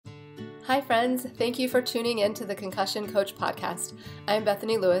Hi friends, thank you for tuning in to the Concussion Coach podcast. I am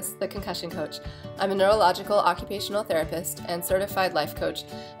Bethany Lewis, the Concussion Coach. I'm a neurological occupational therapist and certified life coach,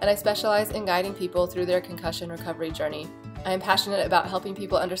 and I specialize in guiding people through their concussion recovery journey. I am passionate about helping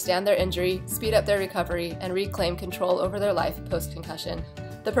people understand their injury, speed up their recovery, and reclaim control over their life post-concussion.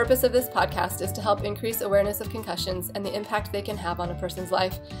 The purpose of this podcast is to help increase awareness of concussions and the impact they can have on a person's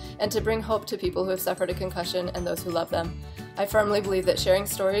life, and to bring hope to people who have suffered a concussion and those who love them. I firmly believe that sharing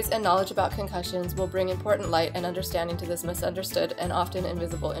stories and knowledge about concussions will bring important light and understanding to this misunderstood and often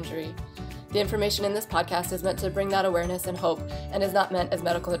invisible injury. The information in this podcast is meant to bring that awareness and hope and is not meant as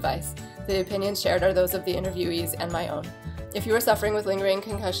medical advice. The opinions shared are those of the interviewees and my own. If you are suffering with lingering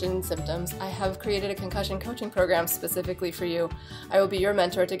concussion symptoms, I have created a concussion coaching program specifically for you. I will be your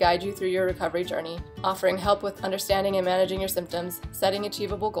mentor to guide you through your recovery journey, offering help with understanding and managing your symptoms, setting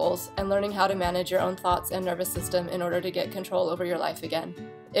achievable goals, and learning how to manage your own thoughts and nervous system in order to get control over your life again.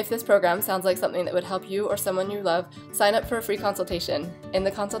 If this program sounds like something that would help you or someone you love, sign up for a free consultation. In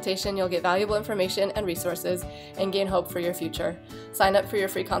the consultation, you'll get valuable information and resources and gain hope for your future. Sign up for your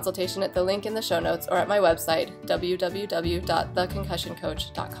free consultation at the link in the show notes or at my website,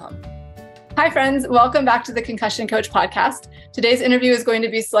 www.theconcussioncoach.com. Hi friends, welcome back to the Concussion Coach podcast. Today's interview is going to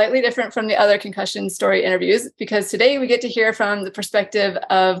be slightly different from the other concussion story interviews because today we get to hear from the perspective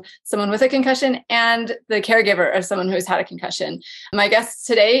of someone with a concussion and the caregiver of someone who has had a concussion. My guests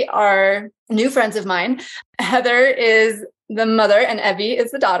today are new friends of mine. Heather is the mother and Evie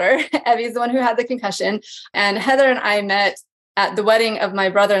is the daughter. Evie is the one who had the concussion, and Heather and I met at the wedding of my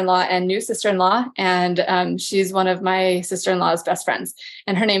brother-in-law and new sister-in-law. And she's one of my sister-in-law's best friends.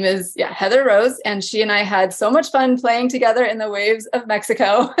 And her name is Heather Rose. And she and I had so much fun playing together in the waves of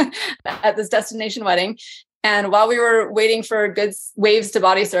Mexico at this destination wedding. And while we were waiting for good waves to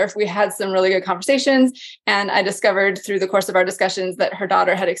body surf, we had some really good conversations. And I discovered through the course of our discussions that her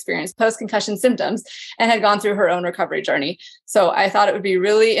daughter had experienced post-concussion symptoms and had gone through her own recovery journey. So I thought it would be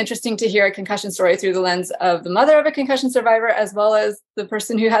really interesting to hear a concussion story through the lens of the mother of a concussion survivor, as well as the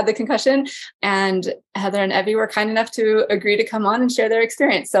person who had the concussion. And Heather and Evie were kind enough to agree to come on and share their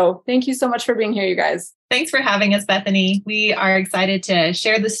experience. So thank you so much for being here, you guys. Thanks for having us, Bethany. We are excited to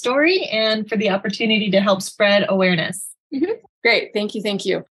share the story and for the opportunity to help spread awareness. Mm-hmm. Great. Thank you. Thank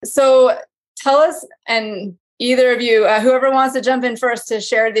you. So tell us, and either of you, whoever wants to jump in first to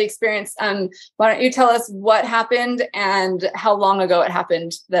share the experience, why don't you tell us what happened and how long ago it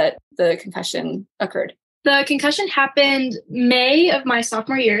happened that the concussion occurred? The concussion happened May of my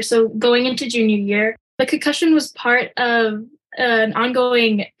sophomore year, so going into junior year. The concussion was part of an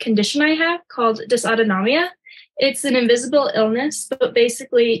ongoing condition I have called dysautonomia. It's an invisible illness, but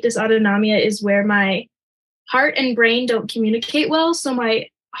basically dysautonomia is where my heart and brain don't communicate well. So my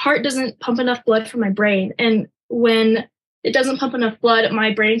heart doesn't pump enough blood for my brain. And when it doesn't pump enough blood,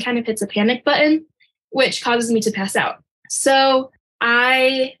 my brain kind of hits a panic button, which causes me to pass out. So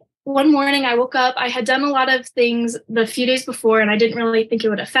one morning I woke up, I had done a lot of things the few days before, and I didn't really think it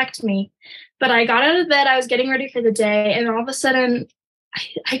would affect me. But I got out of bed, I was getting ready for the day, and all of a sudden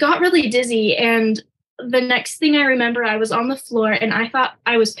I got really dizzy. And the next thing I remember, I was on the floor and I thought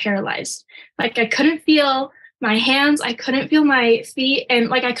I was paralyzed. Like I couldn't feel my hands, I couldn't feel my feet, and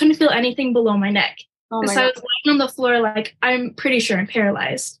like I couldn't feel anything below my neck. Oh my so I was laying on the floor like, I'm pretty sure I'm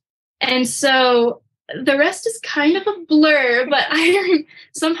paralyzed. And so the rest is kind of a blur, but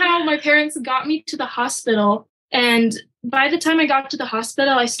somehow my parents got me to the hospital. And by the time I got to the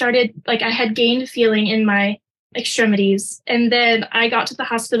hospital, I had gained feeling in my extremities. And then I got to the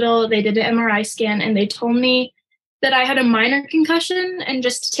hospital, they did an MRI scan, and they told me that I had a minor concussion and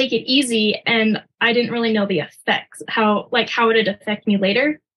just to take it easy. And I didn't really know the effects, how it would affect me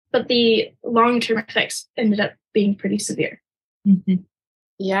later. But the long-term effects ended up being pretty severe. Mm-hmm.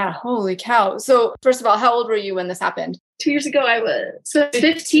 Yeah, holy cow. So first of all, how old were you when this happened? 2 years ago, I was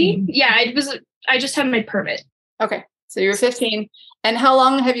 15. Yeah, I just had my permit. Okay, so you were 15. And how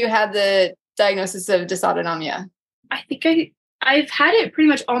long have you had the diagnosis of dysautonomia? I think I've had it pretty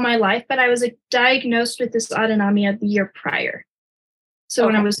much all my life, but I was diagnosed with dysautonomia the year prior. So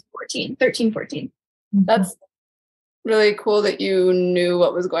when I was 13, 14. That's really cool that you knew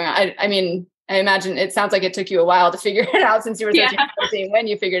what was going on. I mean, I imagine it sounds like it took you a while to figure it out since you were 13, 14 when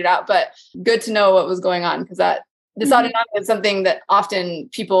you figured it out, but good to know what was going on, because that dysautonomia is something that often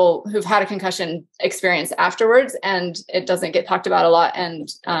people who've had a concussion experience afterwards, and it doesn't get talked about a lot.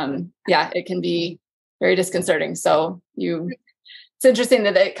 And it can be very disconcerting. So it's interesting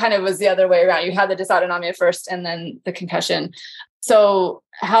that it kind of was the other way around. You had the dysautonomia first and then the concussion. So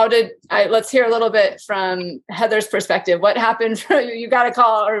let's hear a little bit from Heather's perspective. What happened for you? You got a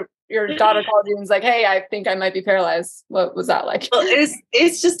call, or your daughter called you and was like, hey, I think I might be paralyzed. What was that like? Well,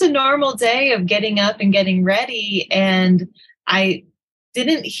 it's just a normal day of getting up and getting ready. And I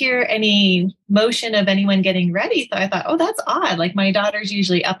didn't hear any motion of anyone getting ready. So I thought, oh, that's odd. Like my daughter's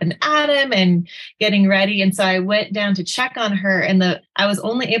usually up and at him and getting ready. And so I went down to check on her, and I was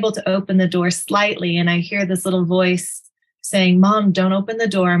only able to open the door slightly. And I hear this little voice saying, Mom, don't open the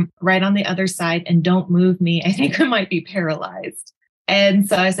door. I'm right on the other side and don't move me. I think I might be paralyzed. And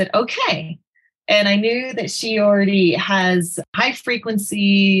so I said, okay. And I knew that she already has high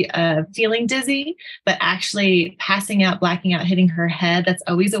frequency feeling dizzy, but actually passing out, blacking out, hitting her head. That's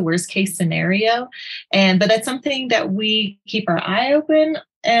always a worst case scenario. But that's something that we keep our eye open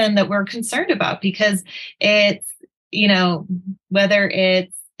and that we're concerned about, because it's, whether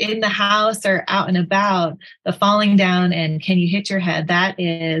it's in the house or out and about, the falling down and can you hit your head, that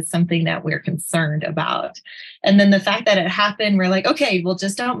is something that we're concerned about. And then the fact that it happened, we're like, okay, well,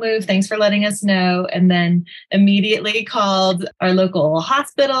 just don't move. Thanks for letting us know. And then immediately called our local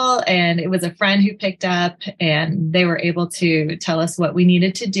hospital, and it was a friend who picked up, and they were able to tell us what we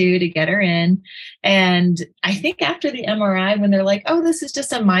needed to do to get her in. And I think after the MRI, when they're like, oh, this is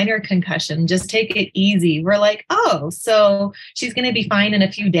just a minor concussion, just take it easy. We're like, oh, so she's going to be fine in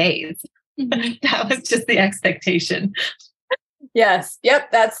a few days. That was just the expectation. Yes.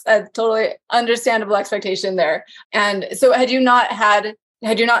 Yep. That's a totally understandable expectation there. And so had you not had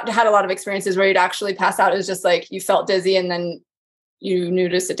a lot of experiences where you'd actually pass out? It was just like you felt dizzy and then you knew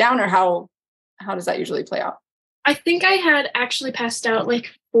to sit down, or how does that usually play out? I think I had actually passed out like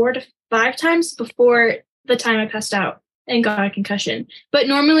 4 to 5 times before the time I passed out and got a concussion. But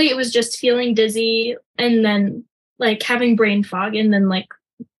normally it was just feeling dizzy and then like having brain fog and then like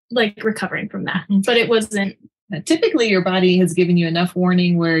recovering from that. But it wasn't. Typically, your body has given you enough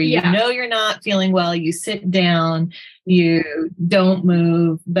warning where you know you're not feeling well, you sit down, you don't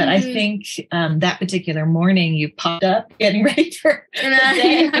move. But I think that particular morning you popped up getting ready for the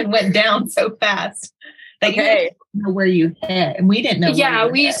day and went down so fast that you didn't know where you hit. And we didn't know. Yeah,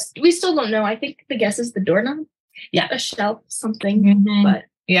 we still don't know. I think the guess is the doorknob. Yeah. A shelf, something. But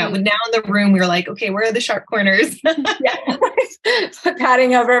yeah, now in the room, we were like, okay, where are the sharp corners?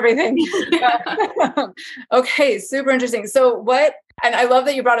 Patting over everything. Okay, super interesting. So and I love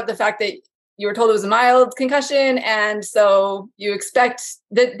that you brought up the fact that you were told it was a mild concussion. And so you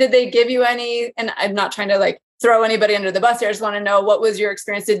did they give you any, and I'm not trying to like throw anybody under the bus here. I just want to know, what was your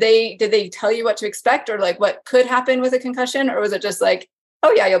experience? Did they tell you what to expect, or like what could happen with a concussion? Or was it just like,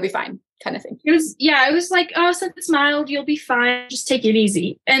 oh yeah, you'll be fine kind of thing? It was like, oh, since it's mild, you'll be fine. Just take it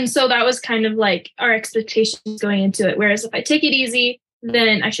easy. And so that was kind of like our expectations going into it. Whereas if I take it easy,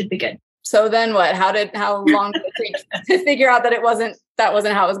 then I should be good. So then what? How long did it take to figure out that that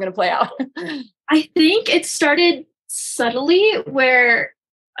wasn't how it was going to play out? I think it started subtly, where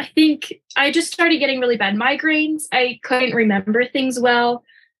I think I just started getting really bad migraines. I couldn't remember things well.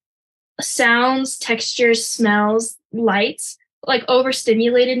 Sounds, textures, smells, lights, like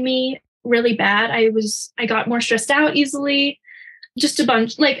overstimulated me really bad. I got more stressed out easily. Just a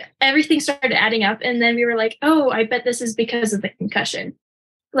bunch, like everything started adding up. And then we were like, oh, I bet this is because of the concussion.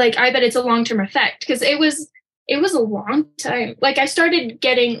 Like, I bet it's a long-term effect, because it was a long time. Like I started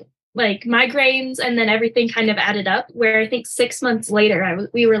getting like migraines, and then everything kind of added up, where I think 6 months later,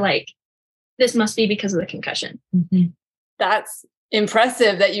 we were like, this must be because of the concussion. That's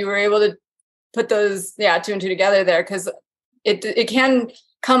impressive that you were able to put those, 2 and 2 together there. Cause it can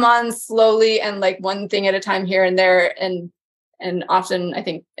come on slowly and like one thing at a time here and there. And often I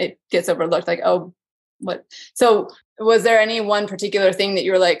think it gets overlooked, like, oh, what? So was there any one particular thing that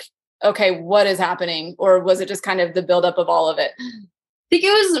you were like, okay, what is happening? Or was it just kind of the buildup of all of it? I think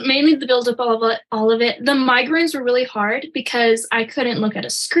it was mainly the buildup of all of it. The migraines were really hard because I couldn't look at a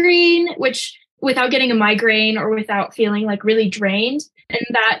screen, which without getting a migraine or without feeling like really drained. And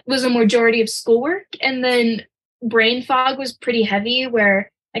that was a majority of schoolwork. And then brain fog was pretty heavy,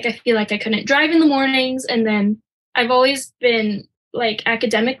 where like I feel like I couldn't drive in the mornings. And then I've always been like,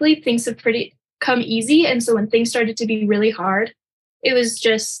 academically, things have pretty come easy. And so when things started to be really hard, it was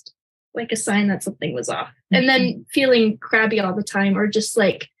just like a sign that something was off. And then feeling crabby all the time, or just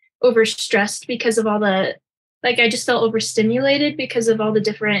like overstressed because of all the, like, I just felt overstimulated because of all the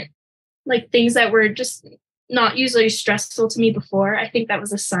different like things that were just not usually stressful to me before. I think that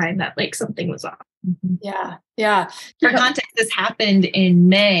was a sign that like something was off. Yeah. For context, this happened in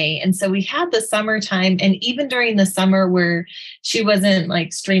May. And so we had the summertime, and even during the summer where she wasn't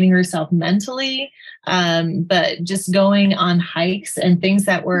like straining herself mentally, but just going on hikes and things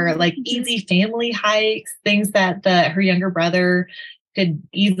that were like easy family hikes, things that her younger brother could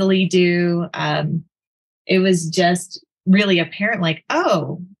easily do. It was just really apparent, like,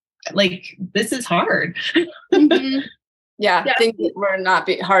 oh, like, this is hard. Mm-hmm. Yeah. Things that were not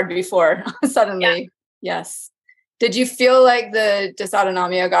hard before suddenly. Yeah. Yes. Did you feel like the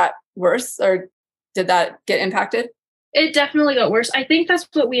dysautonomia got worse, or did that get impacted? It definitely got worse. I think that's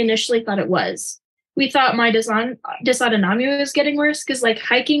what we initially thought it was. We thought my dysautonomia was getting worse because like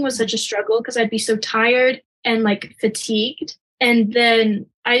hiking was such a struggle because I'd be so tired and like fatigued. And then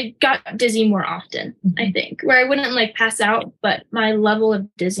I got dizzy more often, I think, where I wouldn't like pass out, but my level of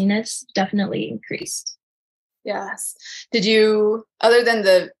dizziness definitely increased. Yes. Did you, other than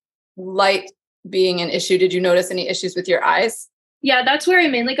the light being an issue, did you notice any issues with your eyes? Yeah, that's where I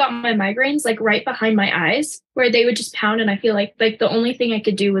mainly got my migraines, like right behind my eyes, where they would just pound. And I feel like the only thing I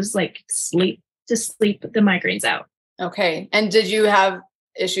could do was like sleep the migraines out. Okay. And did you have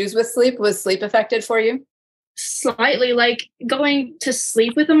issues with sleep? Was sleep affected for you? Slightly, like going to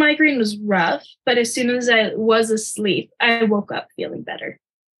sleep with a migraine was rough, but as soon as I was asleep, I woke up feeling better.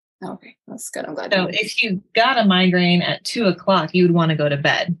 Okay, that's good. I'm glad. So if you got a migraine at 2:00, you would want to go to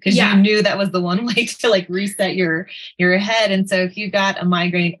bed because you knew that was the one way to like reset your head. And so if you got a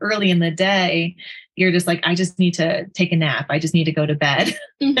migraine early in the day, you're just like, I just need to take a nap. I just need to go to bed.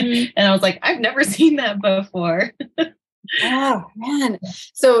 And I was like, I've never seen that before. Oh man.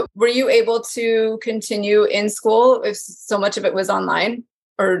 So were you able to continue in school if so much of it was online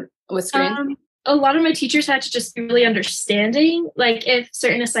or with screen? A lot of my teachers had to just be really understanding. Like if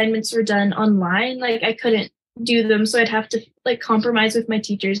certain assignments were done online, like I couldn't do them. So I'd have to like compromise with my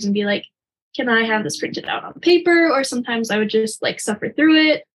teachers and be like, can I have this printed out on paper? Or sometimes I would just like suffer through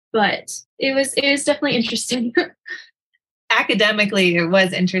it. But it was definitely interesting. Academically, it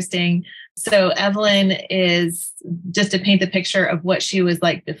was interesting. So Evelyn is, just to paint the picture of what she was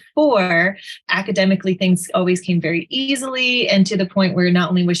like before, academically, things always came very easily. And to the point where not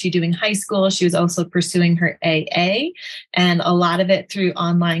only was she doing high school, she was also pursuing her AA, and a lot of it through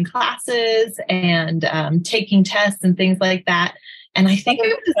online classes and taking tests and things like that. And I think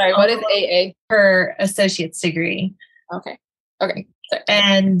it was what is AA? Her associate's degree. Okay.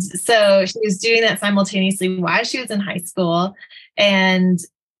 And so she was doing that simultaneously while she was in high school. And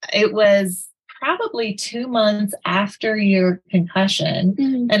it was probably 2 months after your concussion.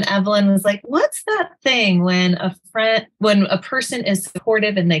 And Evelyn was like, what's that thing when a person is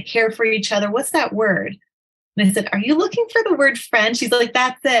supportive and they care for each other? What's that word? And I said, are you looking for the word friend? She's like,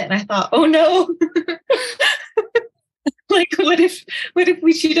 that's it. And I thought, oh no. Like, what if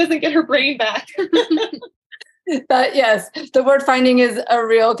she doesn't get her brain back? That, yes, the word finding is a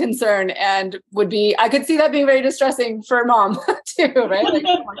real concern and I could see that being very distressing for mom too, right? Like,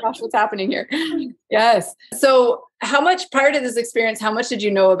 oh my gosh, what's happening here? Yes. So prior to this experience, how much did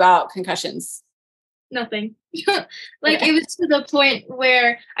you know about concussions? Nothing. Like it was to the point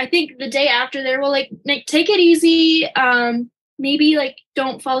where I think the day after they were like, take it easy. Maybe like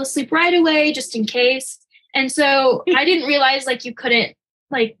don't fall asleep right away just in case. And so I didn't realize like you couldn't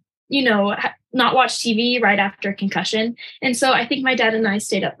like, not watch TV right after a concussion. And so I think my dad and I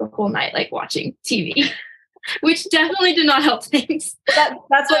stayed up the whole night, like watching TV, which definitely did not help things. That's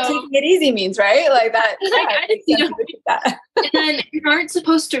what taking it easy means, right? Like that. That. And then you aren't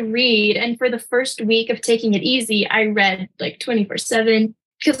supposed to read. And for the first week of taking it easy, I read like 24/7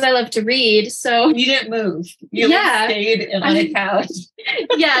 because I love to read. So you didn't move. You stayed on a couch.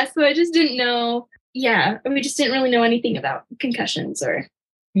 Yeah. So I just didn't know. Yeah. We just didn't really know anything about concussions or.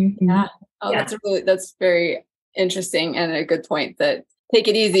 Yeah. Oh, yeah. That's very interesting and a good point that take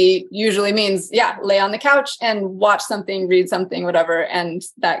it easy usually means, lay on the couch and watch something, read something, whatever. And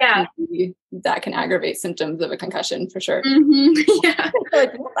that can aggravate symptoms of a concussion for sure. Yeah.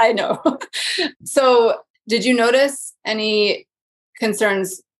 Like, I know. So did you notice any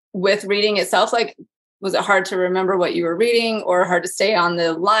concerns with reading itself? Like, was it hard to remember what you were reading or hard to stay on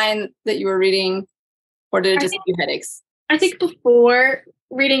the line that you were reading? Or did it just give you headaches? I think before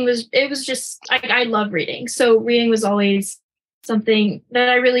reading I love reading. So reading was always something that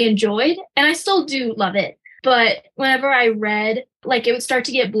I really enjoyed and I still do love it. But whenever I read, like it would start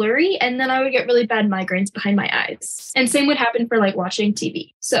to get blurry and then I would get really bad migraines behind my eyes. And same would happen for like watching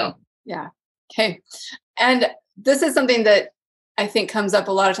TV. So yeah. Okay. And this is something that I think comes up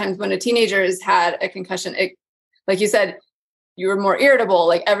a lot of times when a teenager has had a concussion. Like you said, you were more irritable,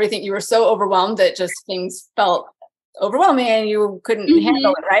 like everything, you were so overwhelmed that just things felt overwhelming and you couldn't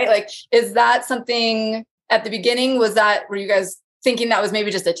handle it, right? Like, is that something at the beginning? Were you guys thinking that was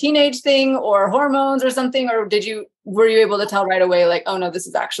maybe just a teenage thing or hormones or something? Or were you able to tell right away, like, oh no, this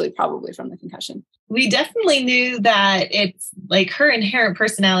is actually probably from the concussion? We definitely knew that it's like her inherent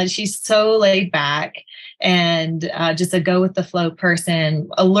personality. She's so laid back and just a go with the flow person,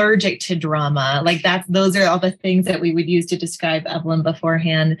 allergic to drama. Like those are all the things that we would use to describe Evelyn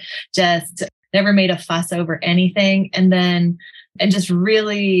beforehand. Just never made a fuss over anything. And just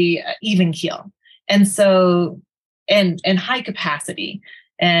really even keel. And so, and high capacity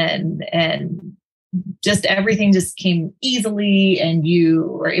and just everything just came easily and you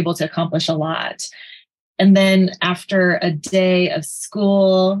were able to accomplish a lot. And then after a day of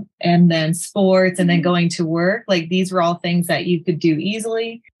school and then sports and then going to work, like these were all things that you could do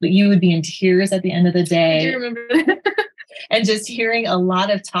easily, but you would be in tears at the end of the day. I do remember that. And just hearing a lot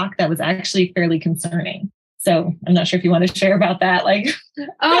of talk that was actually fairly concerning. So I'm not sure if you want to share about that. Like,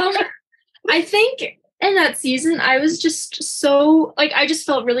 I think in that season, I was just so like, I just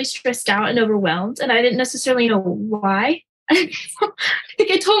felt really stressed out and overwhelmed, and I didn't necessarily know why. I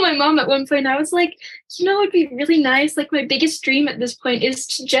think I told my mom at one point, I was like, it'd be really nice. Like my biggest dream at this point is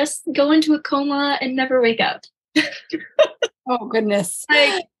to just go into a coma and never wake up. Oh, goodness.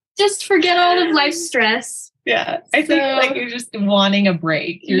 Like just forget all of life's stress. Yeah. I think like you're just wanting a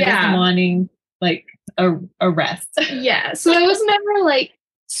break. You're just wanting like a rest. Yeah. So I was never like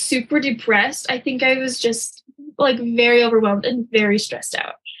super depressed. I think I was just like very overwhelmed and very stressed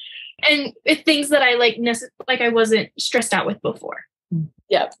out. And with things that I like I wasn't stressed out with before.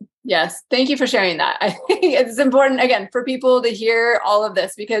 Yep. Yes. Thank you for sharing that. I think it's important, again, for people to hear all of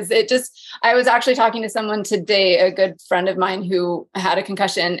this, because I was actually talking to someone today, a good friend of mine who had a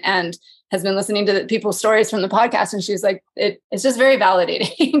concussion and has been listening to people's stories from the podcast. And she was like, it's just very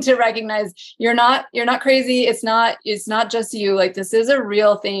validating to recognize you're not crazy. It's not just you. Like, this is a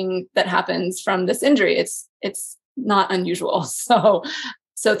real thing that happens from this injury. It's not unusual.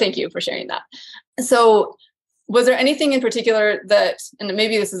 So thank you for sharing that. So was there anything in particular that, and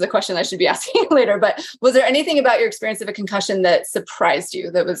maybe this is a question I should be asking later, but was there anything about your experience of a concussion that surprised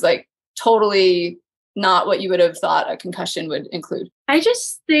you, that was like totally not what you would have thought a concussion would include? I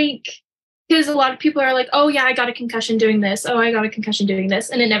just think, because a lot of people are like, oh yeah, I got a concussion doing this. Oh, I got a concussion doing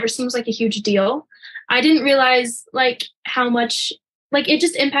this. And it never seems like a huge deal. I didn't realize like how much, like it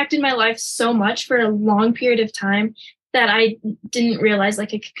just impacted my life so much for a long period of time that I didn't realize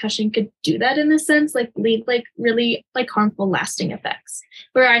like a concussion could do that, in a sense, like leave like really like harmful lasting effects,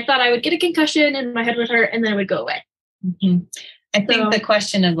 where I thought I would get a concussion and my head would hurt and then it would go away. Mm-hmm. I think the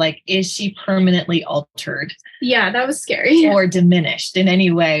question of like, is she permanently altered? Yeah, that was scary. Or diminished in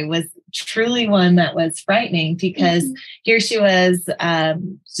any way was truly one that was frightening, because here she was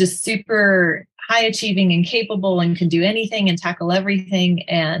just super high achieving and capable and can do anything and tackle everything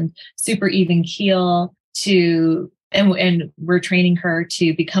and super even keel and we're training her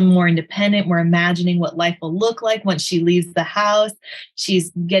to become more independent. We're imagining what life will look like once she leaves the house.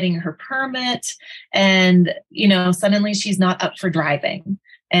 She's getting her permit and, suddenly she's not up for driving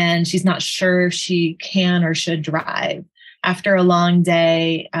and she's not sure if she can or should drive. After a long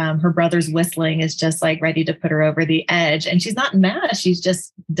day, her brother's whistling is just like ready to put her over the edge. And she's not mad. She's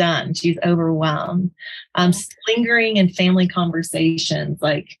just done. She's overwhelmed. Lingering in family conversations,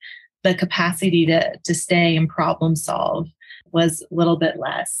 like the capacity to stay and problem solve was a little bit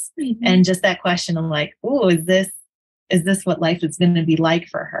less. Mm-hmm. And just that question of like, oh, is this what life is going to be like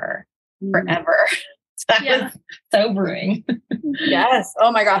for her forever? That was sobering. Yes.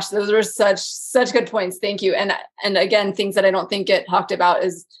 Oh my gosh. Those were such good points. Thank you. And again, things that I don't think get talked about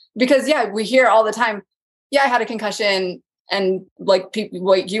is because, we hear all the time, I had a concussion, and like people,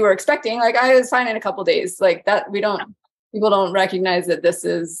 like you were expecting, like I was fine in a couple of days, like that. People don't recognize that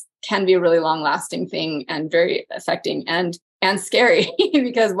this can be a really long lasting thing and very affecting and scary,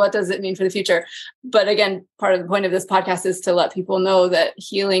 because what does it mean for the future? But again, part of the point of this podcast is to let people know that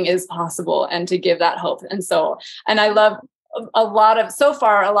healing is possible and to give that hope. And I love a lot of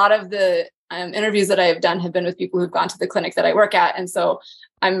the interviews that I have done have been with people who've gone to the clinic that I work at. And so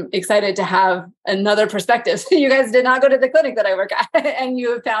I'm excited to have another perspective. You guys did not go to the clinic that I work at and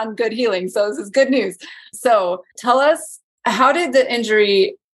you have found good healing. So this is good news. So tell us, how did the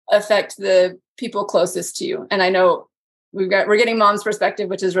injury affect the people closest to you? And I know we're getting mom's perspective,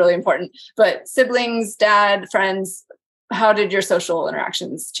 which is really important, but siblings, dad, friends, how did your social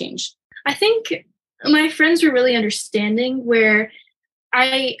interactions change? I think my friends were really understanding, where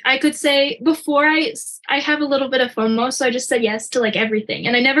I could say before I have a little bit of FOMO, so I just said yes to like everything,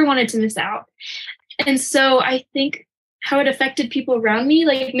 and I never wanted to miss out. And so I think how it affected people around me,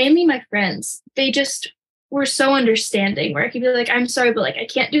 like mainly my friends, they just were so understanding, where I could be like, I'm sorry, but like I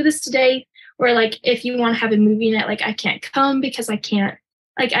can't do this today. Or like, if you want to have a movie night, like I can't come because I can't,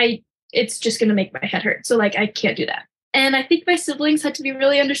 like it's just going to make my head hurt. So like, I can't do that. And I think my siblings had to be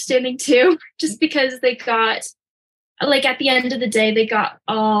really understanding too, just because they got, like at the end of the day, they got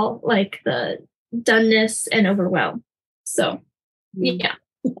all like the doneness and overwhelm. So yeah.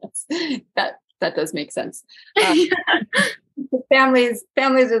 That does make sense. Families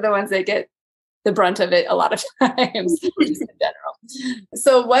are the ones that get the brunt of it a lot of times, just in general.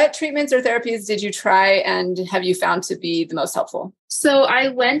 So what treatments or therapies did you try and have you found to be the most helpful? So I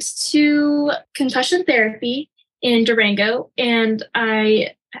went to concussion therapy in Durango, and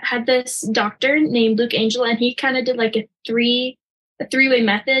I had this doctor named Luke Angel, and he kind of did like a three-way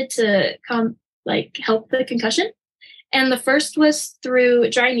method to help the concussion. And the first was through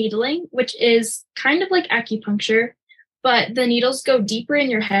dry needling, which is kind of like acupuncture, but the needles go deeper in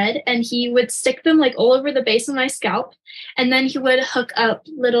your head, and he would stick them like all over the base of my scalp. And then he would hook up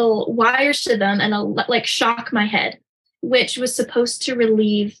little wires to them and like shock my head, which was supposed to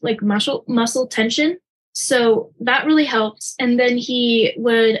relieve like muscle tension. So that really helped. And then he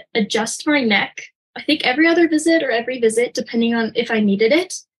would adjust my neck, I think every other visit or every visit, depending on if I needed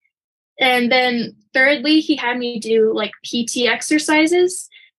it. And then thirdly, he had me do like PT exercises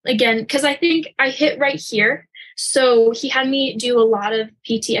again, because I think I hit right here. So he had me do a lot of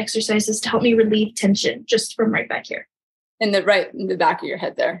PT exercises to help me relieve tension just from right back here. In the back of your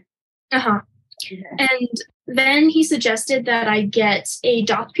head there. Uh-huh. Okay. And then he suggested that I get a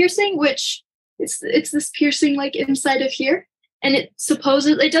doth piercing, which it's this piercing like inside of here. And it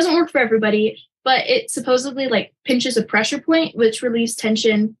doesn't work for everybody, but it supposedly like pinches a pressure point, which relieves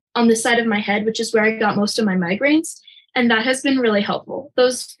tension on the side of my head, which is where I got most of my migraines. And that has been really helpful.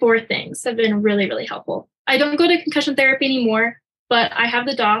 Those 4 things have been really, really helpful. I don't go to concussion therapy anymore, but I have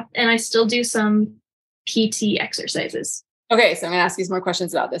the doth and I still do some PT exercises. Okay, so I'm going to ask you some more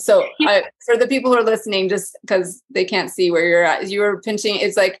questions about this. So for the people who are listening, just because they can't see where you're at, you were pinching,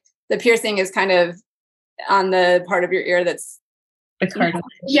 it's like the piercing is kind of on the part of your ear that's the cartilage.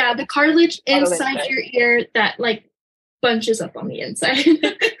 Yeah, the cartilage inside your ear that like bunches up on the inside.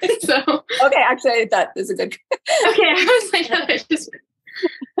 So okay, actually that is a good. Okay, I was like, oh, just.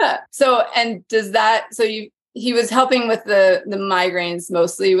 So and does that? So he was helping with the migraines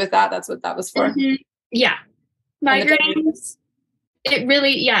mostly with that. That's what that was for. Mm-hmm. Yeah, migraines. It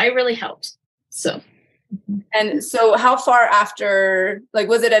really helped. So. And so how far after, like,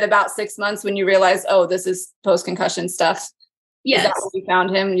 was it at about 6 months when you realized, oh, this is post-concussion stuff? Yes. Is that when you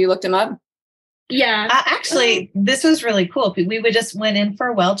found him and you looked him up? Yeah. Actually, this was really cool. We just went in for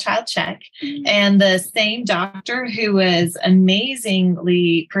a well child check, and the same doctor who was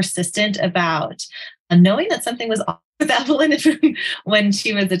amazingly persistent about knowing that something was off with Evelyn when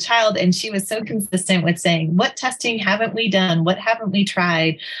she was a child. And she was so consistent with saying, what testing haven't we done? What haven't we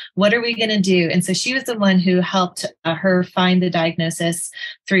tried? What are we going to do? And so she was the one who helped her find the diagnosis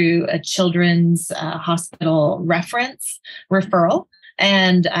through a children's hospital referral.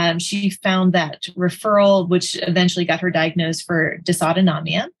 And she found that referral, which eventually got her diagnosed for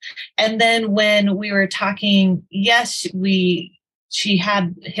dysautonomia. And then when we were talking, yes, she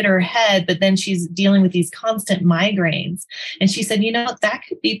had hit her head, but then she's dealing with these constant migraines. And she said, that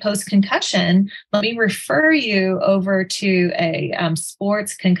could be post-concussion. Let me refer you over to a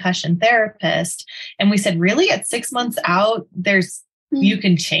sports concussion therapist. And we said, really? At 6 months out, you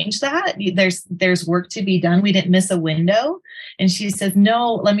can change that? There's work to be done. We didn't miss a window. And she says,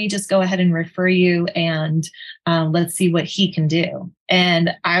 no, let me just go ahead and refer you, and let's see what he can do.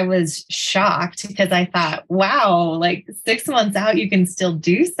 And I was shocked because I thought, wow, like 6 months out, you can still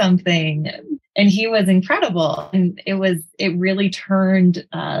do something. And he was incredible. And it really turned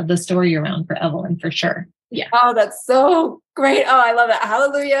the story around for Evelyn for sure. Yeah. Oh, that's so great. Oh, I love that.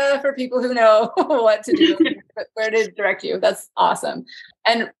 Hallelujah for people who know what to do, where to direct you. That's awesome.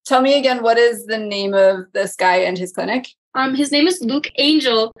 And tell me again, what is the name of this guy and his clinic? His name is Luke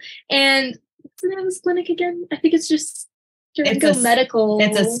Angel. And what's the name of his clinic again? I think it's just Durango Medical.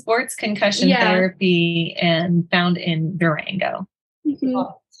 It's a sports concussion therapy and found in Durango. Mm-hmm.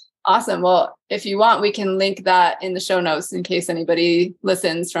 Oh, awesome. Well, if you want, we can link that in the show notes in case anybody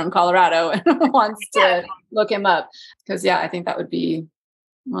listens from Colorado and wants to look him up. Because, I think that would be,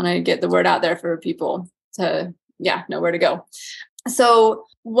 want to get the word out there for people to, know where to go. So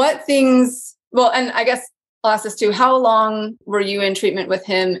what things, and I guess I'll ask this too, how long were you in treatment with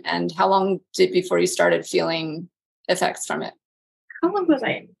him, and how long before you started feeling effects from it? How long was I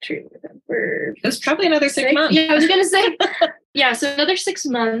in treatment with him for? It was probably another 6 months. Yeah, I was going to say. So another 6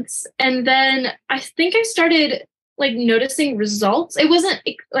 months. And then I think I started like noticing results. It wasn't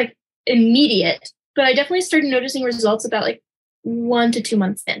like immediate, but I definitely started noticing results about like 1 to 2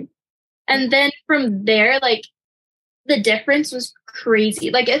 months in. And then from there, like the difference was crazy.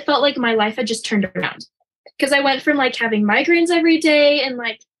 Like it felt like my life had just turned around because I went from like having migraines every day and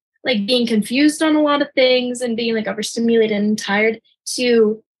like being confused on a lot of things and being like overstimulated and tired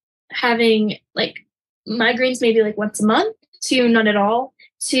to having like migraines maybe like once a month to none at all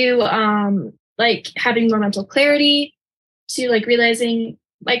to like having more mental clarity to like realizing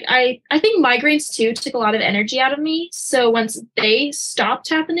like I think migraines too took a lot of energy out of me. So once they stopped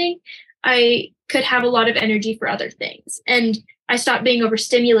happening, I could have a lot of energy for other things. And I stopped being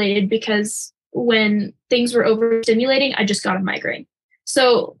overstimulated because when things were overstimulating, I just got a migraine.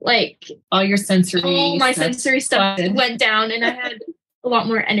 So like all my sensory stuff went down and I had a lot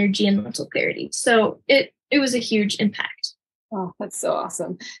more energy and mental clarity. So it was a huge impact. Oh, that's so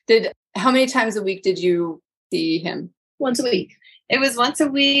awesome. How many times a week did you see him? Once a week. It was once a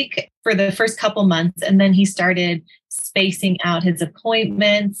week for the first couple months. And then he started spacing out his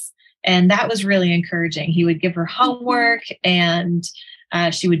appointments. And that was really encouraging. He would give her homework and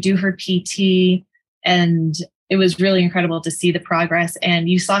she would do her PT. And it was really incredible to see the progress. And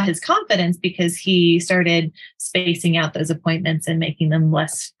you saw his confidence because he started spacing out those appointments and making them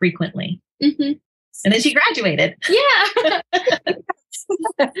less frequently. Mm-hmm. And then she graduated. Yeah.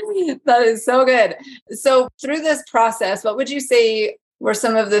 That is so good. So through this process, what would you say were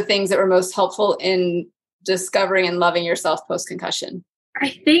some of the things that were most helpful in discovering and loving yourself post-concussion?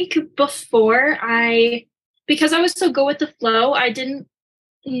 I think before because I was so go with the flow, I didn't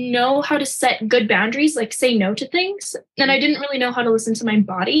know how to set good boundaries, like say no to things. And I didn't really know how to listen to my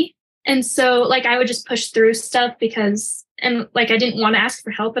body. And so like I would just push through stuff and I didn't want to ask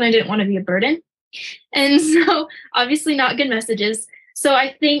for help and I didn't want to be a burden. And so obviously not good messages. So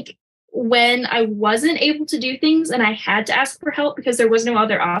I think when I wasn't able to do things and I had to ask for help because there was no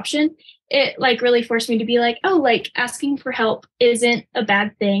other option, it like really forced me to be like, oh, like asking for help isn't a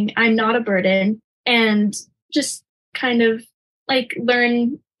bad thing. I'm not a burden. And just kind of like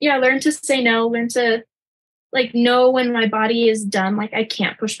learn to say no, learn to like know when my body is done. Like I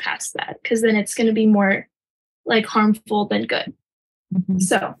can't push past that because then it's going to be more like harmful than good. Mm-hmm.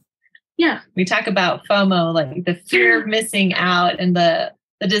 So yeah. We talk about FOMO, like the fear of missing out and the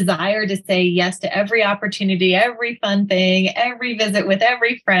desire to say yes to every opportunity, every fun thing, every visit with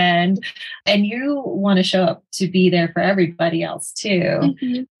every friend. And you want to show up to be there for everybody else too.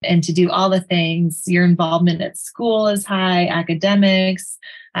 Mm-hmm. And to do all the things. Your involvement at school is high, academics,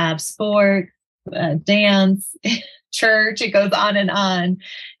 sport, dance, church, it goes on and on.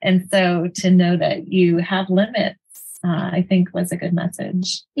 And so to know that you have limits, I think was a good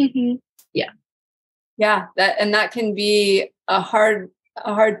message. Mm-hmm. Yeah. Yeah. That can be a hard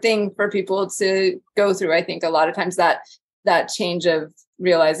thing for people to go through. I think a lot of times that change of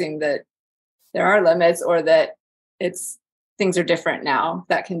realizing that there are limits or that things are different now,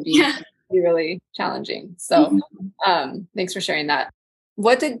 that can be really challenging. So thanks for sharing that.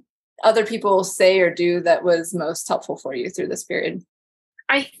 What did other people say or do that was most helpful for you through this period?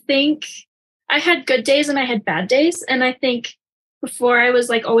 I think I had good days and I had bad days. And I think before I was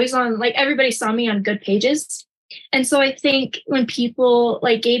like always on, like everybody saw me on good pages. And so I think when people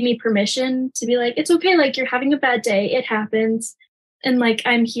like gave me permission to be like, it's okay, like you're having a bad day, it happens. And like,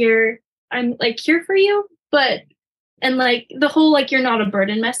 I'm like here for you. And like the whole, like, you're not a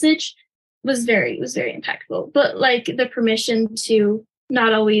burden message was very impactful. But like the permission to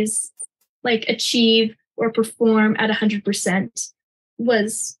not always like achieve or perform at 100%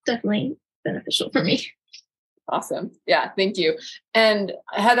 was definitely beneficial for me. Awesome. Yeah. Thank you. And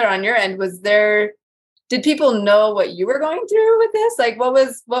Heather, on your end, did people know what you were going through with this? Like what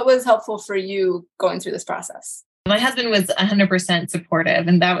was helpful for you going through this process? My husband was 100% supportive,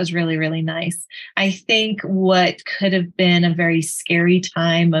 and that was really, really nice. I think what could have been a very scary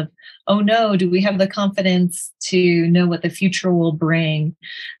time of, oh no, do we have the confidence to know what the future will bring?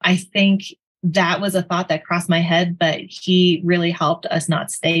 I think that was a thought that crossed my head, but he really helped us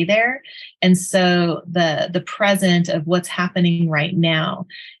not stay there. And so the present of what's happening right now,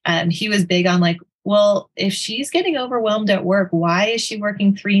 he was big on like, well, if she's getting overwhelmed at work, why is she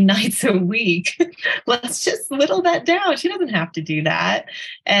working 3 nights a week? Let's just whittle that down. She doesn't have to do that.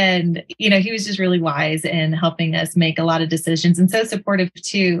 And, he was just really wise in helping us make a lot of decisions and so supportive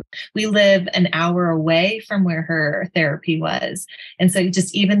too. We live an hour away from where her therapy was. And so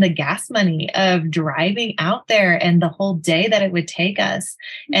just even the gas money of driving out there and the whole day that it would take us.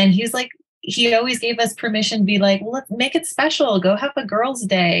 And he was like, he always gave us permission to be like, well, let's make it special. Go have a girls'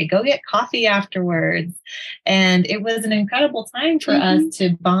 day. Go get coffee afterwards. And it was an incredible time for us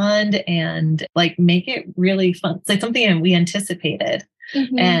to bond and like make it really fun. It's like something that we anticipated.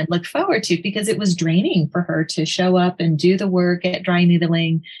 and look forward to, because it was draining for her to show up and do the work at dry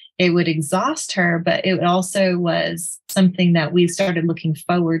needling. It would exhaust her, but it also was something that we started looking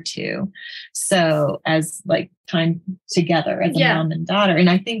forward to. So as like time together as a mom and daughter. And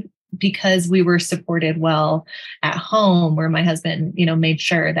I think because we were supported well at home, where my husband, made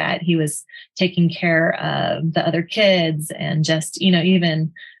sure that he was taking care of the other kids and just,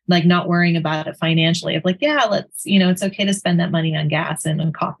 even like not worrying about it financially of like, yeah, let's, it's okay to spend that money on gas and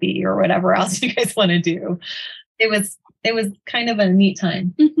on coffee or whatever else you guys want to do. It was kind of a neat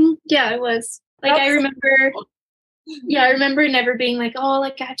time. Yeah, it was. Like, I remember never being like, oh,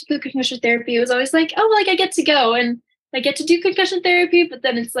 like I have to go to concussion therapy. It was always like, oh, like I get to go and I get to do concussion therapy, but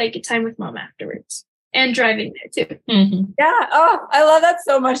then it's like a time with mom afterwards and driving there too. Yeah. Oh, I love that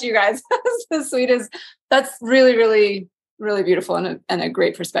so much, you guys. That's the sweetest. That's really, really, really beautiful and a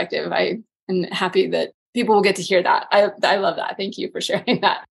great perspective. I am happy that people will get to hear that. I love that. Thank you for sharing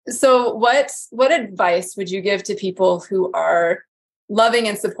that. So what advice would you give to people who are loving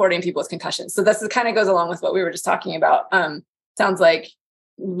and supporting people with concussions? So this kind of goes along with what we were just talking about. Sounds like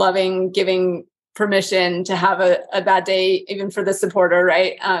loving, giving permission to have a bad day, even for the supporter,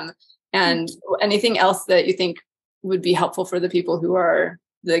 right? And anything else that you think would be helpful for the people who are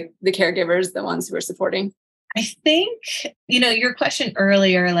the caregivers, the ones who are supporting? I think, your question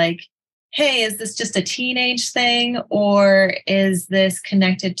earlier, like, hey, is this just a teenage thing or is this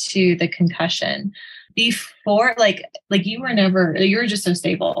connected to the concussion? Before, like you were just so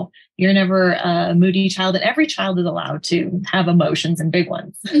stable. You're never a moody child, and every child is allowed to have emotions and big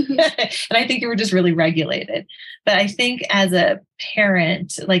ones. And I think you were just really regulated. But I think as a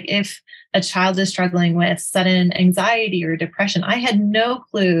parent, like if a child is struggling with sudden anxiety or depression, I had no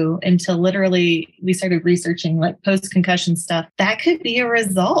clue until literally we started researching like post-concussion stuff. That could be a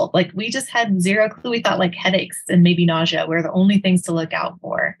result. Like we just had zero clue. We thought like headaches and maybe nausea were the only things to look out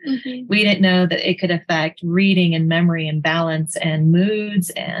for. We didn't know that it could affect reading and memory and balance and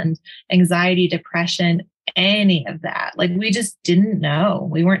moods and anxiety, depression, any of that. Like we just didn't know.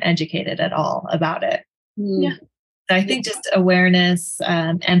 We weren't educated at all about it. Yeah. So I think just awareness,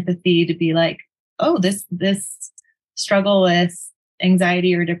 empathy to be like, oh, this struggle with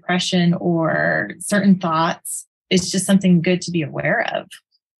anxiety or depression or certain thoughts is just something good to be aware of.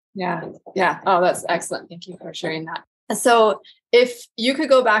 Yeah. Yeah. Oh, that's excellent. Thank you for sharing that. So if you could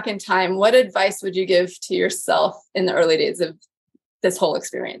go back in time, what advice would you give to yourself in the early days of this whole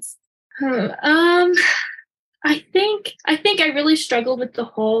experience? I think I really struggled with the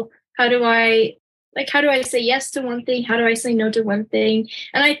whole, how do I say yes to one thing? How do I say no to one thing?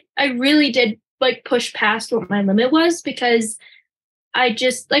 And I really did like push past what my limit was, because I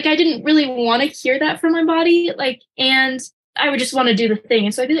just I didn't really want to hear that from my body. And I would just want to do the thing.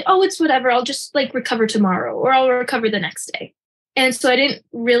 And so I'd be like, oh, it's whatever. I'll just like recover tomorrow, or I'll recover the next day. And so I didn't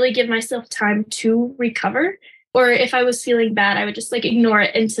really give myself time to recover. Or if I was feeling bad, I would just like ignore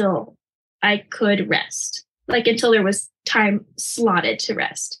it until I could rest, like until there was time slotted to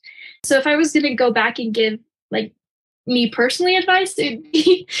rest. So if I was going to go back and give like me personally advice, it would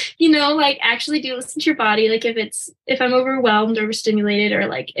be, like actually do listen to your body. Like if I'm overwhelmed or overstimulated, or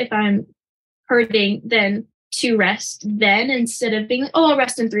like if I'm hurting, then to rest then, instead of being like, oh, I'll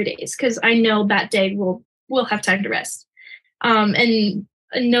rest in 3 days, because I know that day we'll have time to rest. And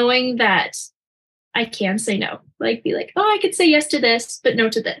knowing that I can say no, like be like, oh, I could say yes to this, but no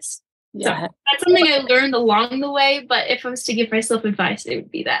to this. Yeah. So that's something I learned along the way. But if I was to give myself advice, it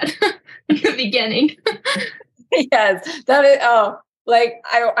would be that in the beginning. Yes, that is. Oh, like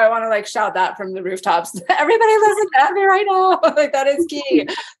I want to like shout that from the rooftops. Everybody listen to me right now. Like that is key.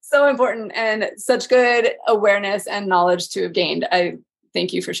 So important, and such good awareness and knowledge to have gained. I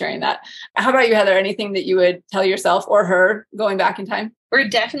thank you for sharing that. How about you, Heather? Anything that you would tell yourself or her going back in time? We're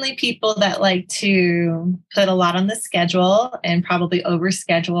definitely people that like to put a lot on the schedule and probably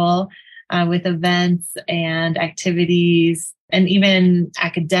overschedule with events and activities, and even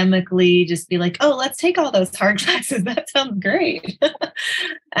academically just be like, oh, let's take all those hard classes. That sounds great.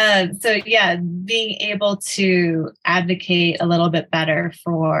 So yeah, being able to advocate a little bit better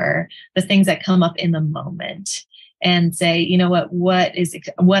for the things that come up in the moment. And say, you know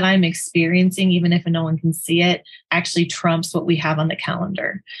what I'm experiencing, even if no one can see it, actually trumps what we have on the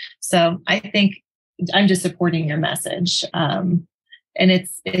calendar. So I think I'm just supporting your message. And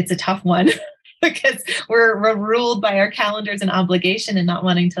it's a tough one because we're ruled by our calendars and obligation and not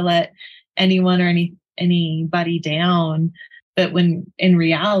wanting to let anyone or anybody down. But when in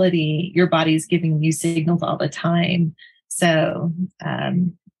reality, your body's giving you signals all the time. So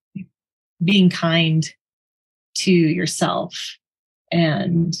being kind to yourself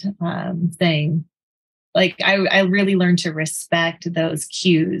and saying, like I really learned to respect those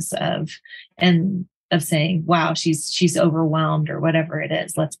cues of saying, wow, she's overwhelmed or whatever it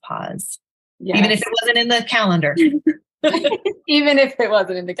is. Let's pause. Yes. Even if it wasn't in the calendar. Even if it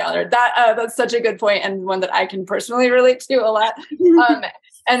wasn't in the calendar. That's such a good point, and one that I can personally relate to a lot.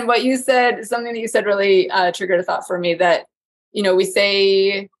 And what you said, something that you said really triggered a thought for me that, we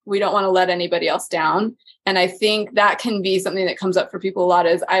say we don't want to let anybody else down. And I think that can be something that comes up for people a lot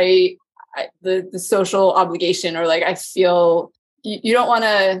is the social obligation, or like, I feel you don't want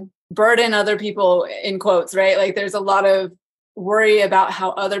to burden other people, in quotes, right? Like there's a lot of worry about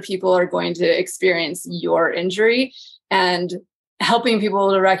how other people are going to experience your injury, and helping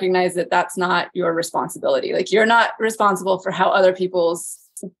people to recognize that that's not your responsibility. Like you're not responsible for how other people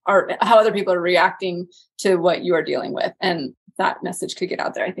are reacting to what you are dealing with. And that message could get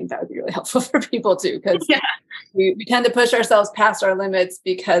out there. I think that would be really helpful for people too, because we tend to push ourselves past our limits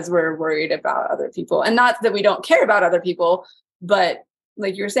because we're worried about other people. And not that we don't care about other people, but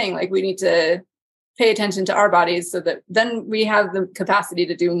like you were saying, like we need to pay attention to our bodies so that then we have the capacity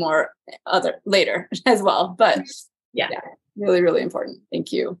to do more later as well. But yeah, really, really important.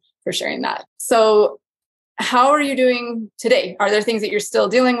 Thank you for sharing that. So how are you doing today? Are there things that you're still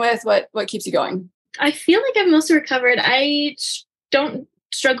dealing with? What keeps you going? I feel like I've mostly recovered. I don't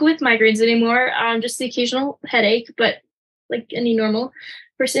struggle with migraines anymore. Just the occasional headache, but like any normal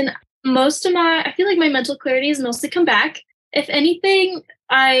person, I feel like my mental clarity has mostly come back. If anything,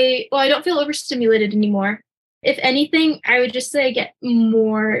 I don't feel overstimulated anymore. If anything, I would just say I get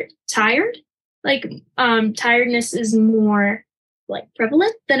more tired. Like tiredness is more like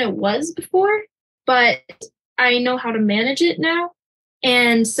prevalent than it was before, but I know how to manage it now.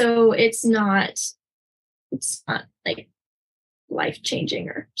 And so it's not like life-changing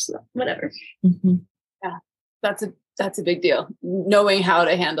or whatever. Mm-hmm. Yeah, that's a big deal. Knowing how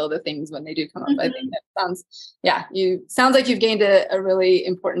to handle the things when they do come up. Mm-hmm. I think that sounds like you've gained a really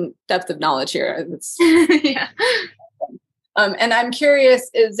important depth of knowledge here. Yeah. And I'm curious,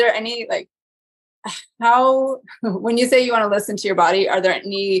 is there any when you say you want to listen to your body, are there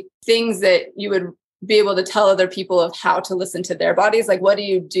any things that you would be able to tell other people of how to listen to their bodies? Like, what do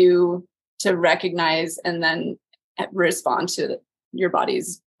you do to recognize and then respond to your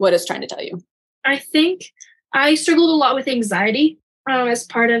body's, what it's trying to tell you? I think I struggled a lot with anxiety as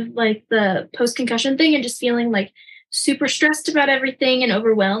part of like the post concussion thing, and just feeling like super stressed about everything and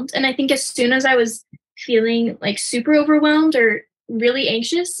overwhelmed. And I think as soon as I was feeling like super overwhelmed or really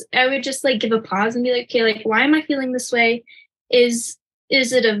anxious, I would just like give a pause and be like, okay, like, why am I feeling this way? Is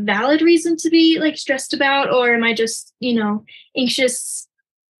it a valid reason to be like stressed about, or am I just, anxious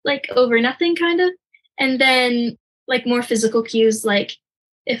like over nothing kind of? And then like more physical cues, like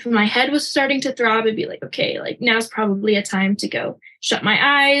if my head was starting to throb, it'd be like, okay, like now's probably a time to go shut my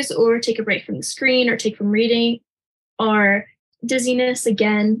eyes or take a break from the screen or take from reading. Or dizziness,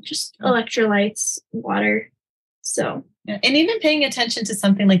 again, just electrolytes, water. So, and even paying attention to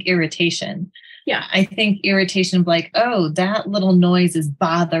something like irritation. Yeah. I think irritation of like, oh, that little noise is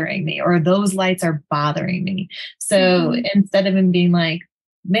bothering me, or those lights are bothering me. So instead of him being like,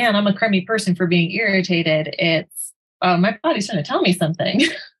 man, I'm a crummy person for being irritated, it's, oh, my body's trying to tell me something.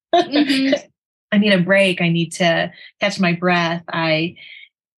 I need a break. I need to catch my breath. I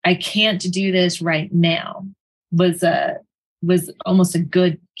can't do this right now was almost a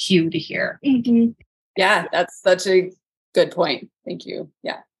good cue to hear. Mm-hmm. Yeah, that's such a good point. Thank you.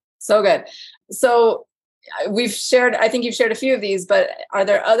 Yeah, so good. So I think you've shared a few of these, but are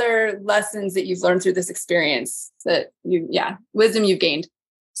there other lessons that you've learned through this experience wisdom you've gained?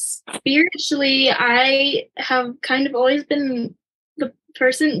 Spiritually, I have kind of always been the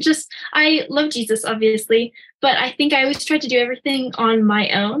person, I love Jesus, obviously, but I think I always tried to do everything on my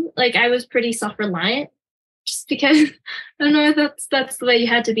own. Like I was pretty self-reliant just because, I don't know if that's the way you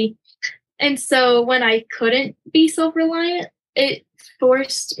had to be. And so when I couldn't be self-reliant, it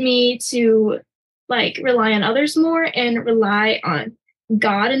forced me to like rely on others more and rely on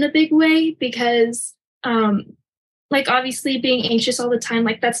God in a big way, because like obviously being anxious all the time,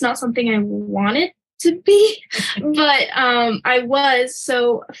 like that's not something I wanted to be, but I was.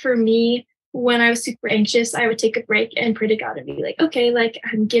 So for me, when I was super anxious, I would take a break and pray to God and be like, okay, like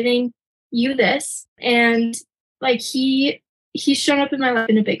I'm giving you this. And like he's shown up in my life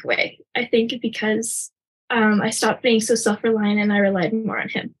in a big way, I think, because I stopped being so self-reliant and I relied more on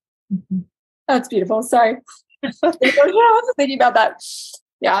him. Mm-hmm. That's beautiful. Sorry. I was thinking about that.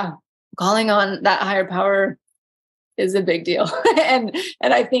 Yeah. Calling on that higher power is a big deal. and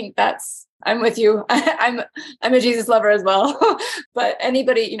I think I'm with you. I'm a Jesus lover as well. But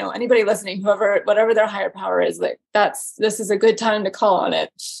anybody listening, whatever their higher power is, like this is a good time to call on it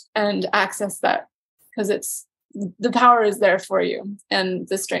and access that because the power is there for you, and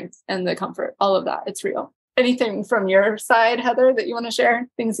the strength and the comfort, all of that. It's real. Anything from your side, Heather, that you want to share?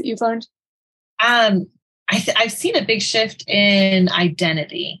 Things that you've learned? I've seen a big shift in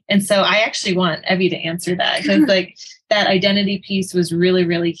identity. And so I actually want Evie to answer that, because like that identity piece was really,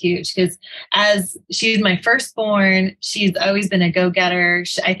 really huge, because as she's my firstborn, she's always been a go-getter.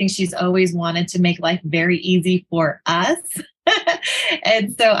 I think she's always wanted to make life very easy for us.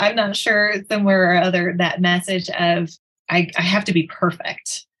 And so I'm not sure somewhere or other that message of I have to be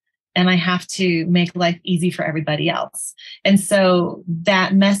perfect and I have to make life easy for everybody else. And so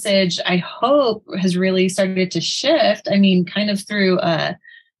that message, I hope, has really started to shift. I mean, kind of through a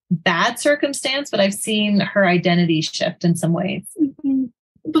bad circumstance, but I've seen her identity shift in some ways. Mm-hmm.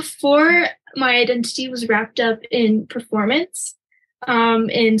 Before, my identity was wrapped up in performance,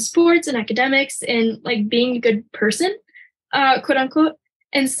 in sports and academics, and like being a good person, quote unquote.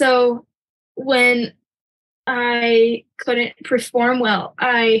 And so when I couldn't perform well,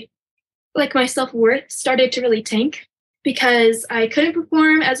 my self-worth started to really tank because I couldn't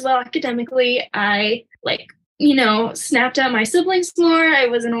perform as well academically. I snapped at my siblings more. I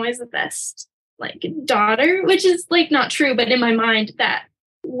wasn't always the best daughter, which is not true, but in my mind that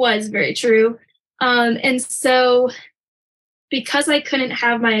was very true. And so because I couldn't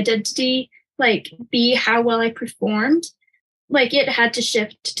have my identity be how well I performed, it had to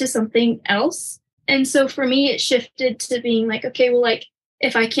shift to something else. And so for me, it shifted to being okay, well,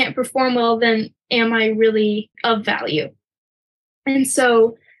 if I can't perform well, then am I really of value? And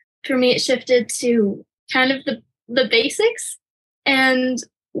so for me, it shifted to kind of the basics, and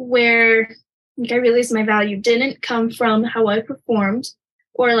where I realized my value didn't come from how I performed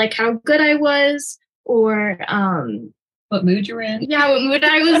or how good I was or what mood you're in. Yeah, what mood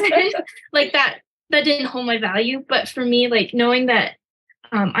I was in. That didn't hold my value. But for me, knowing that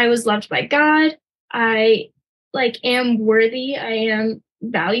I was loved by God, I am worthy, I am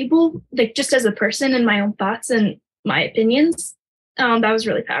valuable, just as a person and my own thoughts and my opinions. That was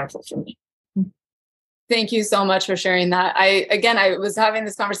really powerful for me. Thank you so much for sharing that. I was having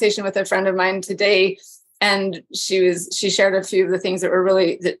this conversation with a friend of mine today, and she shared a few of the things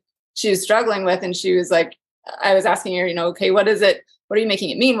that she was struggling with. And she was I was asking her, okay, what is it? What are you making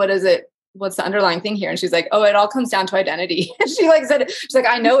it mean? What is it? What's the underlying thing here? And she's like, oh, it all comes down to identity. And she said, she's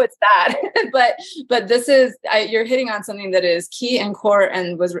I know it's that, but this is, you're hitting on something that is key and core.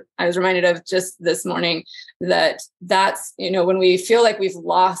 And I was reminded of just this morning that's, when we feel like we've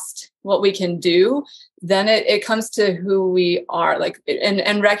lost what we can do, then it comes to who we are,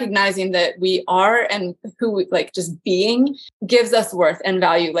 and recognizing that we are, and who we, just being gives us worth and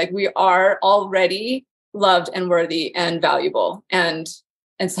value. We are already loved and worthy and valuable. And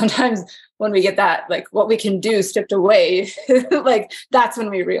sometimes when we get that, what we can do stripped away, that's when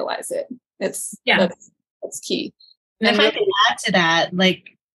we realize it. That's key. And if I can add to that,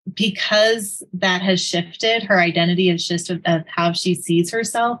 because that has shifted, her identity has shifted of how she sees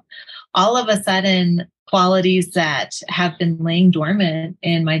herself, all of a sudden, qualities that have been laying dormant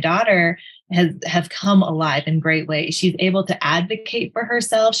in my daughter have come alive in great ways. She's able to advocate for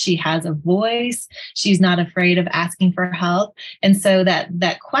herself. She has a voice. She's not afraid of asking for help. And so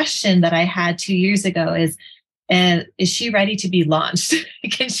that question that I had 2 years ago is she ready to be launched?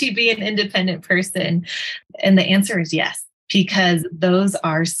 Can she be an independent person? And the answer is yes, because those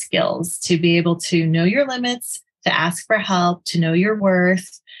are skills to be able to know your limits, to ask for help, to know your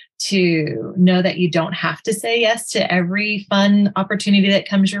worth, to know that you don't have to say yes to every fun opportunity that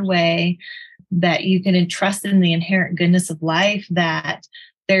comes your way, that you can entrust in the inherent goodness of life, that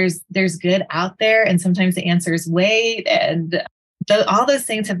there's good out there. And sometimes the answer is wait. And all those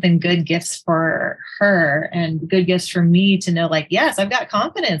things have been good gifts for her and good gifts for me to know, yes, I've got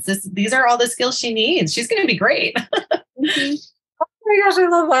confidence. These are all the skills she needs. She's going to be great. Mm-hmm. Oh my gosh, I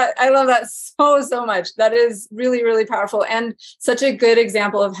love that. I love that so much. That is really, really powerful, and such a good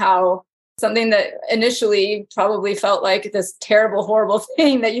example of how something that initially probably felt like this terrible, horrible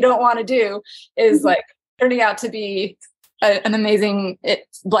thing that you don't want to do is turning out to be an amazing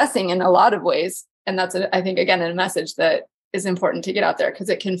blessing in a lot of ways. And that's, I think, again, a message that is important to get out there, because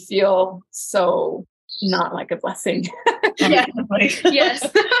it can feel so not like a blessing. Yeah. Yes.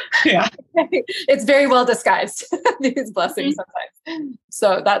 Yeah. It's very well disguised, these blessings sometimes.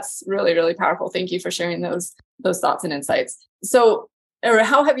 So that's really, really powerful. Thank you for sharing those thoughts and insights. So,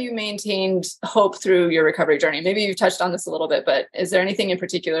 how have you maintained hope through your recovery journey? Maybe you've touched on this a little bit, but is there anything in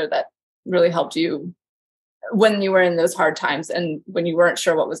particular that really helped you when you were in those hard times and when you weren't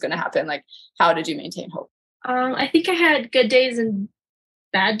sure what was going to happen? How did you maintain hope? I think I had good days and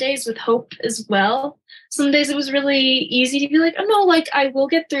bad days with hope as well. Some days it was really easy to be like, oh no, like I will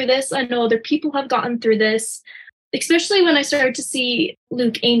get through this. I know other people have gotten through this. Especially when I started to see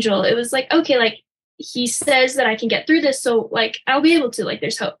Luke Angel, it was like, okay, like he says that I can get through this. So like, I'll be able to, like,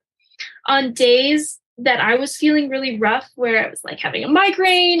 there's hope. On days that I was feeling really rough, where I was like having a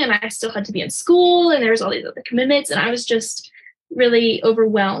migraine and I still had to be in school and there was all these other commitments and I was just really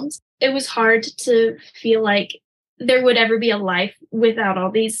overwhelmed. It was hard to feel like there would ever be a life without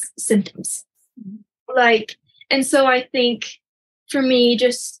all these symptoms. Like, and so I think for me,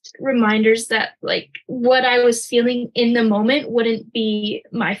 just reminders that like what I was feeling in the moment wouldn't be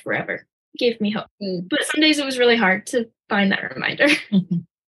my forever gave me hope. But some days it was really hard to find that reminder.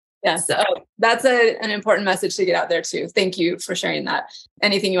 Yeah, so that's an important message to get out there too. Thank you for sharing that.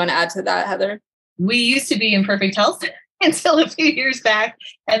 Anything you want to add to that, Heather? We used to be in perfect health until a few years back.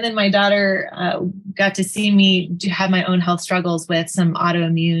 And then my daughter got to see me have my own health struggles with some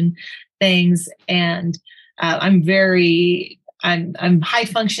autoimmune things. And I'm high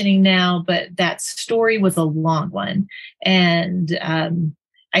functioning now, but that story was a long one. And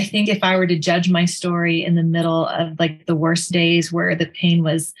I think if I were to judge my story in the middle of like the worst days where the pain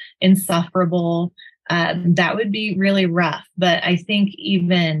was insufferable, that would be really rough. But I think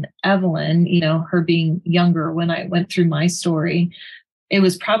even Evelyn, her being younger when I went through my story, it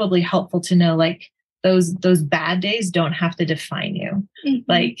was probably helpful to know like those bad days don't have to define you. Mm-hmm.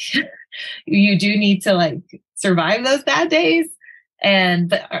 Like you do need to like survive those bad days.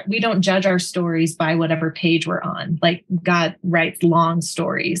 But we don't judge our stories by whatever page we're on. Like God writes long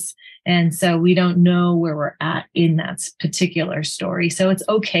stories. And so we don't know where we're at in that particular story. So it's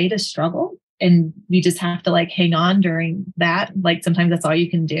okay to struggle. And we just have to like hang on during that. Like sometimes that's all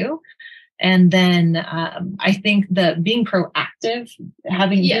you can do. And then I think being proactive,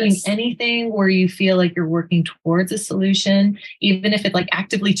 doing anything where you feel like you're working towards a solution, even if it's like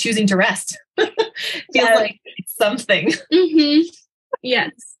actively choosing to rest, feels like it's something. Mm-hmm.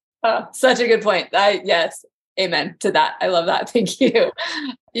 Yes. Such a good point. Yes. Amen to that. I love that. Thank you.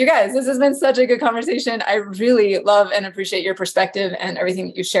 You guys, this has been such a good conversation. I really love and appreciate your perspective and everything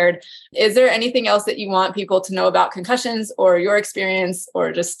that you shared. Is there anything else that you want people to know about concussions or your experience,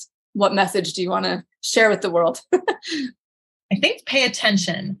 or just what message do you want to share with the world? I think pay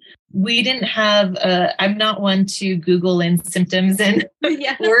attention. We didn't have, I'm not one to Google in symptoms and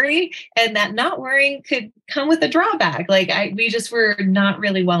worry, and that not worrying could come with a drawback. Like we just were not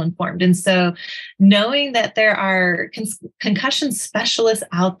really well informed. And so knowing that there are concussion specialists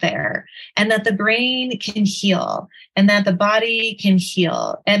out there and that the brain can heal and that the body can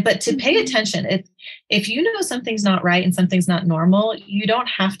heal, but to pay attention, if you know something's not right and something's not normal, you don't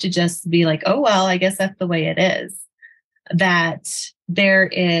have to just be like, oh, well, I guess that's the way it is. That there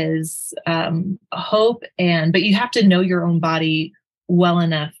is hope, but you have to know your own body well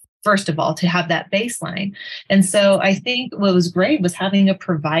enough, first of all, to have that baseline. And so I think what was great was having a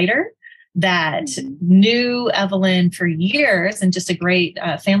provider that knew Evelyn for years and just a great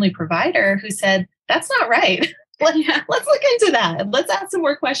family provider who said, that's not right. Let's look into that. Let's ask some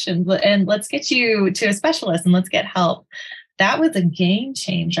more questions and let's get you to a specialist and let's get help. That was a game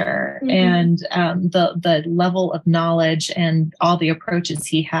changer. Mm-hmm. And the level of knowledge and all the approaches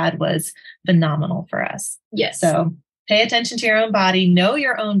he had was phenomenal for us. Yes. So pay attention to your own body, know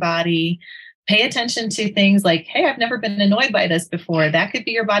your own body, pay attention to things like, hey, I've never been annoyed by this before. That could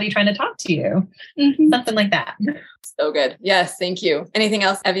be your body trying to talk to you. Mm-hmm. Something like that. So good. Yes. Thank you. Anything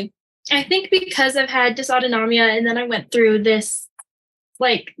else, Evie? I think because I've had dysautonomia and then I went through this,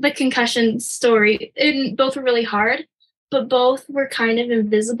 like the concussion story, and both were really hard. But both were kind of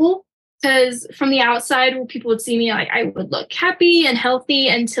invisible, because from the outside, where people would see me, like I would look happy and healthy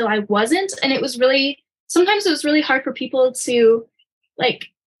until I wasn't. And sometimes it was really hard for people to like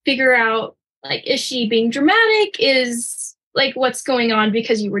figure out, like, is she being dramatic? Is like, what's going on?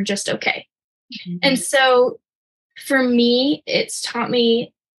 Because you were just okay. Mm-hmm. And so for me, it's taught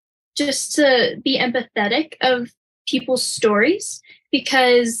me just to be empathetic of people's stories,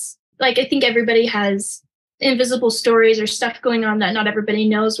 because like, I think everybody has invisible stories or stuff going on that not everybody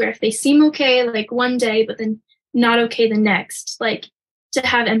knows, where if they seem okay like one day but then not okay the next, like to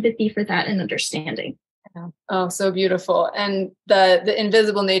have empathy for that and understanding. Oh, so beautiful. And the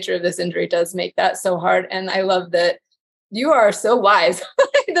invisible nature of this injury does make that so hard. And I love that you are so wise.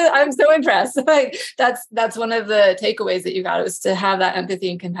 I'm so impressed. Like that's one of the takeaways that you got, was to have that empathy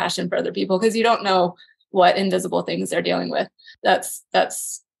and compassion for other people, because you don't know what invisible things they're dealing with.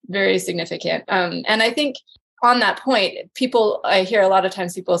 That's very significant. And I think on that point, I hear a lot of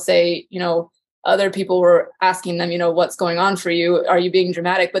times people say, other people were asking them, what's going on for you? Are you being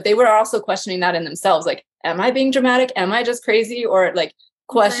dramatic? But they were also questioning that in themselves. Like, am I being dramatic? Am I just crazy? Or like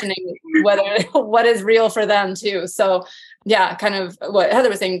questioning what is real for them too. So yeah, kind of what Heather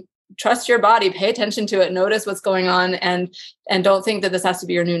was saying, trust your body, pay attention to it, notice what's going on, and don't think that this has to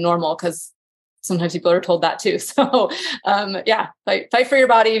be your new normal, because sometimes people are told that too. So yeah, fight for your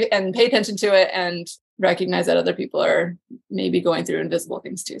body and pay attention to it, and recognize that other people are maybe going through invisible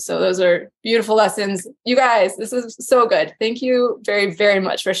things too. So those are beautiful lessons. You guys, this is so good. Thank you very, very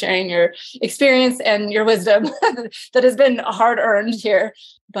much for sharing your experience and your wisdom that has been hard earned here.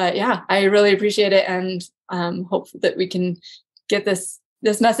 But yeah, I really appreciate it, and hope that we can get this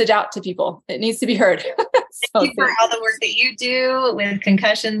message out to people. It needs to be heard. Thank you for all the work that you do with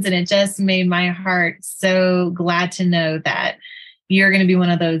concussions. And it just made my heart so glad to know that you're going to be one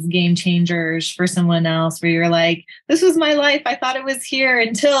of those game changers for someone else, where you're like, this was my life, I thought it was here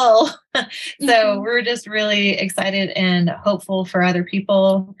until. So we're just really excited and hopeful for other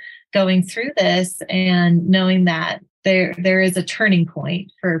people going through this, and knowing that there is a turning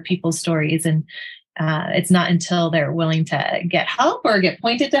point for people's stories. And it's not until they're willing to get help or get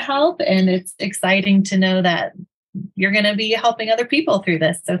pointed to help. And it's exciting to know that you're going to be helping other people through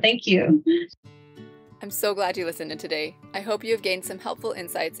this. So thank you. I'm so glad you listened in today. I hope you have gained some helpful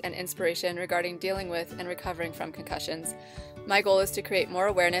insights and inspiration regarding dealing with and recovering from concussions. My goal is to create more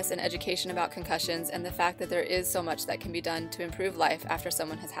awareness and education about concussions and the fact that there is so much that can be done to improve life after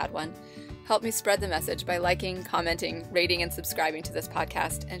someone has had one. Help me spread the message by liking, commenting, rating, and subscribing to this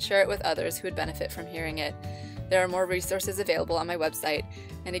podcast, and share it with others who would benefit from hearing it. There are more resources available on my website.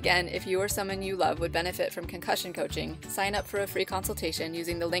 And again, if you or someone you love would benefit from concussion coaching, sign up for a free consultation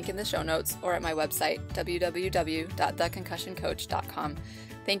using the link in the show notes or at my website, www.theconcussioncoach.com.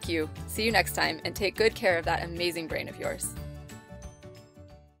 Thank you. See you next time, and take good care of that amazing brain of yours.